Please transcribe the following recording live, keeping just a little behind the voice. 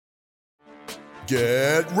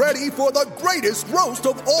Get ready for the greatest roast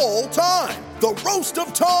of all time, the Roast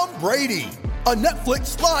of Tom Brady, a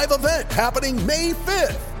Netflix live event happening May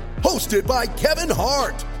 5th. Hosted by Kevin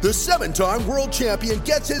Hart, the 7-time world champion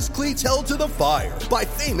gets his cleats held to the fire by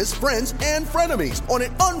famous friends and frenemies on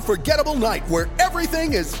an unforgettable night where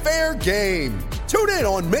everything is fair game. Tune in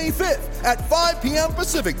on May 5th at 5 p.m.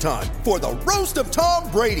 Pacific time for the Roast of Tom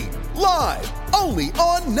Brady, live only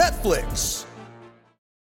on Netflix.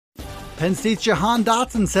 Penn State's Jahan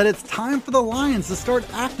Dotson said it's time for the Lions to start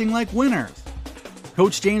acting like winners.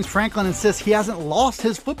 Coach James Franklin insists he hasn't lost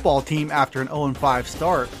his football team after an 0-5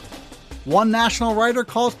 start. One national writer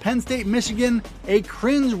calls Penn State, Michigan a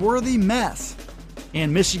cringe-worthy mess.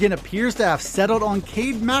 And Michigan appears to have settled on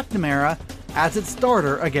Cade McNamara as its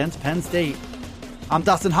starter against Penn State. I'm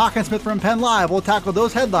Dustin Hockensmith from Penn Live. We'll tackle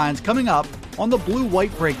those headlines coming up on the Blue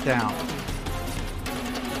White Breakdown.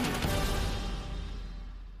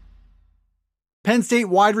 Penn State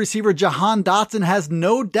wide receiver Jahan Dotson has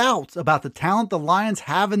no doubts about the talent the Lions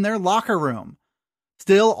have in their locker room.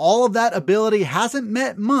 Still, all of that ability hasn't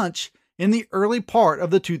meant much in the early part of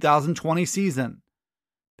the 2020 season.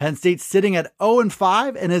 Penn State's sitting at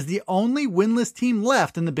 0-5 and is the only winless team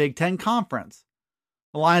left in the Big Ten Conference.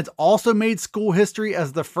 The Lions also made school history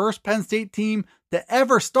as the first Penn State team to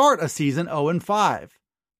ever start a season 0-5.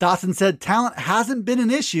 Dotson said talent hasn't been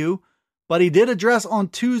an issue, but he did address on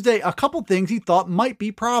Tuesday a couple things he thought might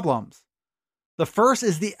be problems. The first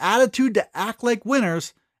is the attitude to act like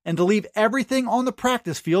winners and to leave everything on the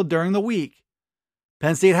practice field during the week.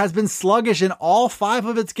 Penn State has been sluggish in all 5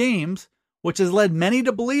 of its games, which has led many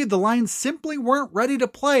to believe the Lions simply weren't ready to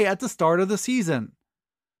play at the start of the season.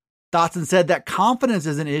 Dotson said that confidence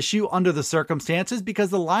is an issue under the circumstances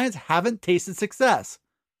because the Lions haven't tasted success.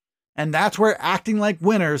 And that's where acting like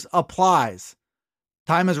winners applies.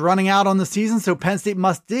 Time is running out on the season, so Penn State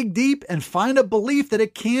must dig deep and find a belief that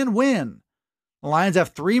it can win. The Lions have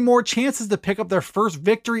 3 more chances to pick up their first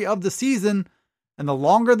victory of the season, and the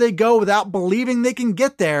longer they go without believing they can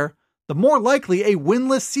get there, the more likely a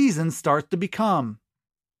winless season starts to become.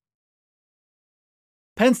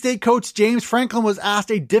 Penn State coach James Franklin was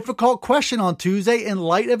asked a difficult question on Tuesday in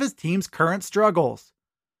light of his team's current struggles.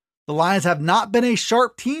 The Lions have not been a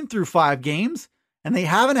sharp team through 5 games, and they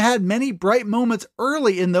haven't had many bright moments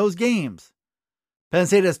early in those games. Penn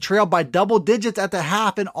State has trailed by double digits at the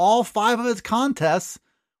half in all 5 of its contests,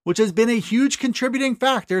 which has been a huge contributing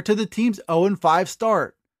factor to the team's 0-5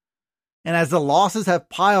 start. And as the losses have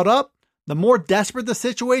piled up, the more desperate the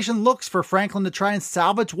situation looks for Franklin to try and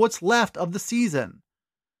salvage what's left of the season.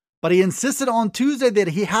 But he insisted on Tuesday that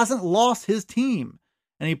he hasn't lost his team,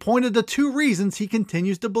 and he pointed to 2 reasons he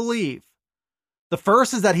continues to believe. The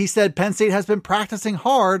first is that he said Penn State has been practicing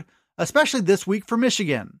hard, especially this week for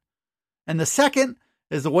Michigan. And the second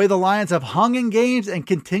is the way the Lions have hung in games and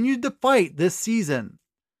continued to fight this season.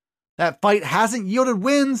 That fight hasn't yielded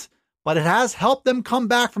wins, but it has helped them come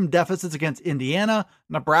back from deficits against Indiana,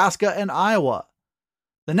 Nebraska, and Iowa.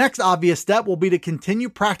 The next obvious step will be to continue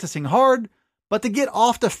practicing hard, but to get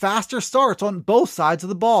off to faster starts on both sides of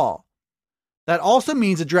the ball. That also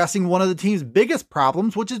means addressing one of the team's biggest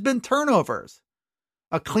problems, which has been turnovers.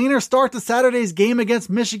 A cleaner start to Saturday's game against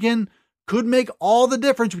Michigan could make all the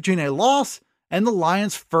difference between a loss and the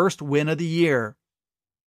Lions' first win of the year.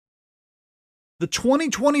 The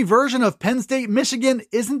 2020 version of Penn State, Michigan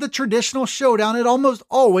isn't the traditional showdown it almost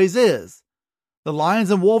always is. The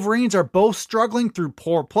Lions and Wolverines are both struggling through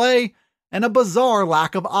poor play and a bizarre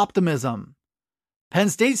lack of optimism. Penn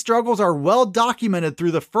State's struggles are well documented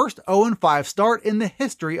through the first 0-5 start in the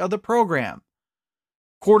history of the program.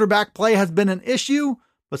 Quarterback play has been an issue,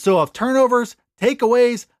 but so have turnovers,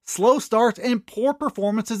 takeaways, slow starts, and poor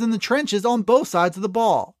performances in the trenches on both sides of the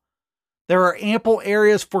ball. There are ample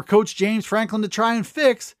areas for Coach James Franklin to try and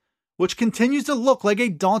fix, which continues to look like a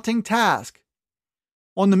daunting task.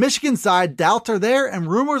 On the Michigan side, doubts are there and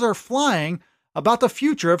rumors are flying about the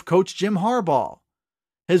future of Coach Jim Harbaugh.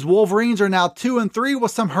 His Wolverines are now 2-3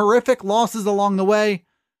 with some horrific losses along the way,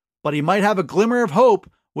 but he might have a glimmer of hope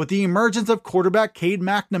with the emergence of quarterback Cade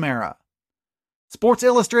McNamara. Sports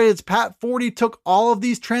Illustrated's Pat Forty took all of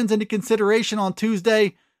these trends into consideration on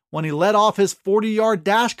Tuesday when he led off his 40-yard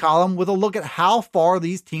dash column with a look at how far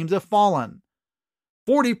these teams have fallen.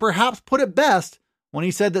 Forty perhaps put it best when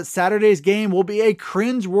he said that Saturday's game will be a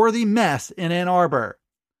cringe-worthy mess in Ann Arbor.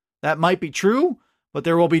 That might be true, but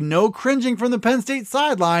there will be no cringing from the Penn State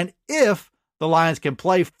sideline if the Lions can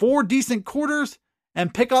play 4 decent quarters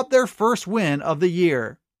and pick up their first win of the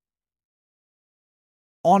year.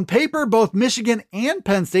 On paper, both Michigan and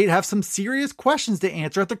Penn State have some serious questions to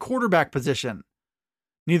answer at the quarterback position.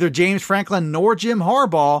 Neither James Franklin nor Jim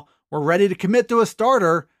Harbaugh were ready to commit to a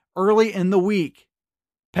starter early in the week.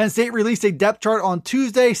 Penn State released a depth chart on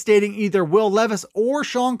Tuesday stating either Will Levis or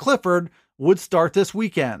Sean Clifford would start this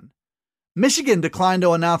weekend. Michigan declined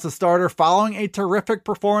to announce a starter following a terrific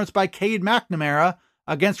performance by Cade McNamara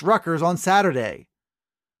against Rutgers on Saturday.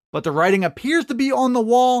 But the writing appears to be on the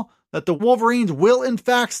wall that the Wolverines will in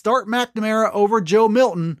fact start McNamara over Joe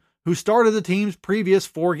Milton, who started the team's previous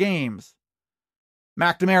 4 games.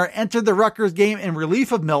 McNamara entered the Rutgers game in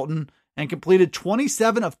relief of Milton and completed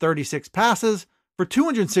 27 of 36 passes for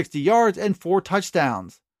 260 yards and 4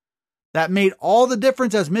 touchdowns. That made all the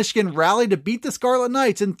difference as Michigan rallied to beat the Scarlet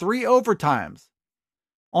Knights in 3 overtimes.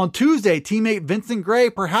 On Tuesday, teammate Vincent Gray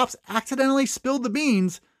perhaps accidentally spilled the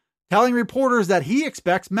beans, telling reporters that he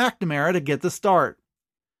expects McNamara to get the start.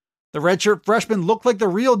 The redshirt freshman looked like the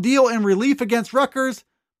real deal in relief against Rutgers,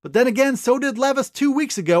 but then again so did Levis 2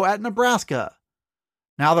 weeks ago at Nebraska.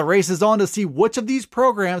 Now the race is on to see which of these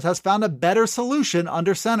programs has found a better solution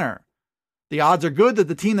under center. The odds are good that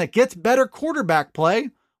the team that gets better quarterback play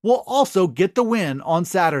will also get the win on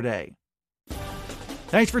Saturday.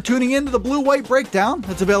 Thanks for tuning in to the Blue White Breakdown.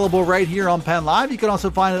 It's available right here on Penn Live. You can also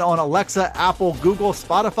find it on Alexa, Apple, Google,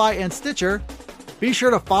 Spotify, and Stitcher. Be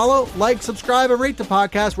sure to follow, like, subscribe, and rate the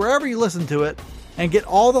podcast wherever you listen to it, and get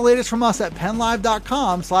all the latest from us at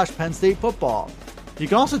PennLive.com/Penn State Football. You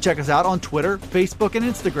can also check us out on Twitter, Facebook, and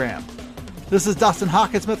Instagram. This is Dustin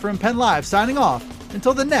Hockensmith from Penn Live signing off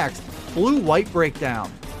until the next Blue White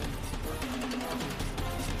Breakdown.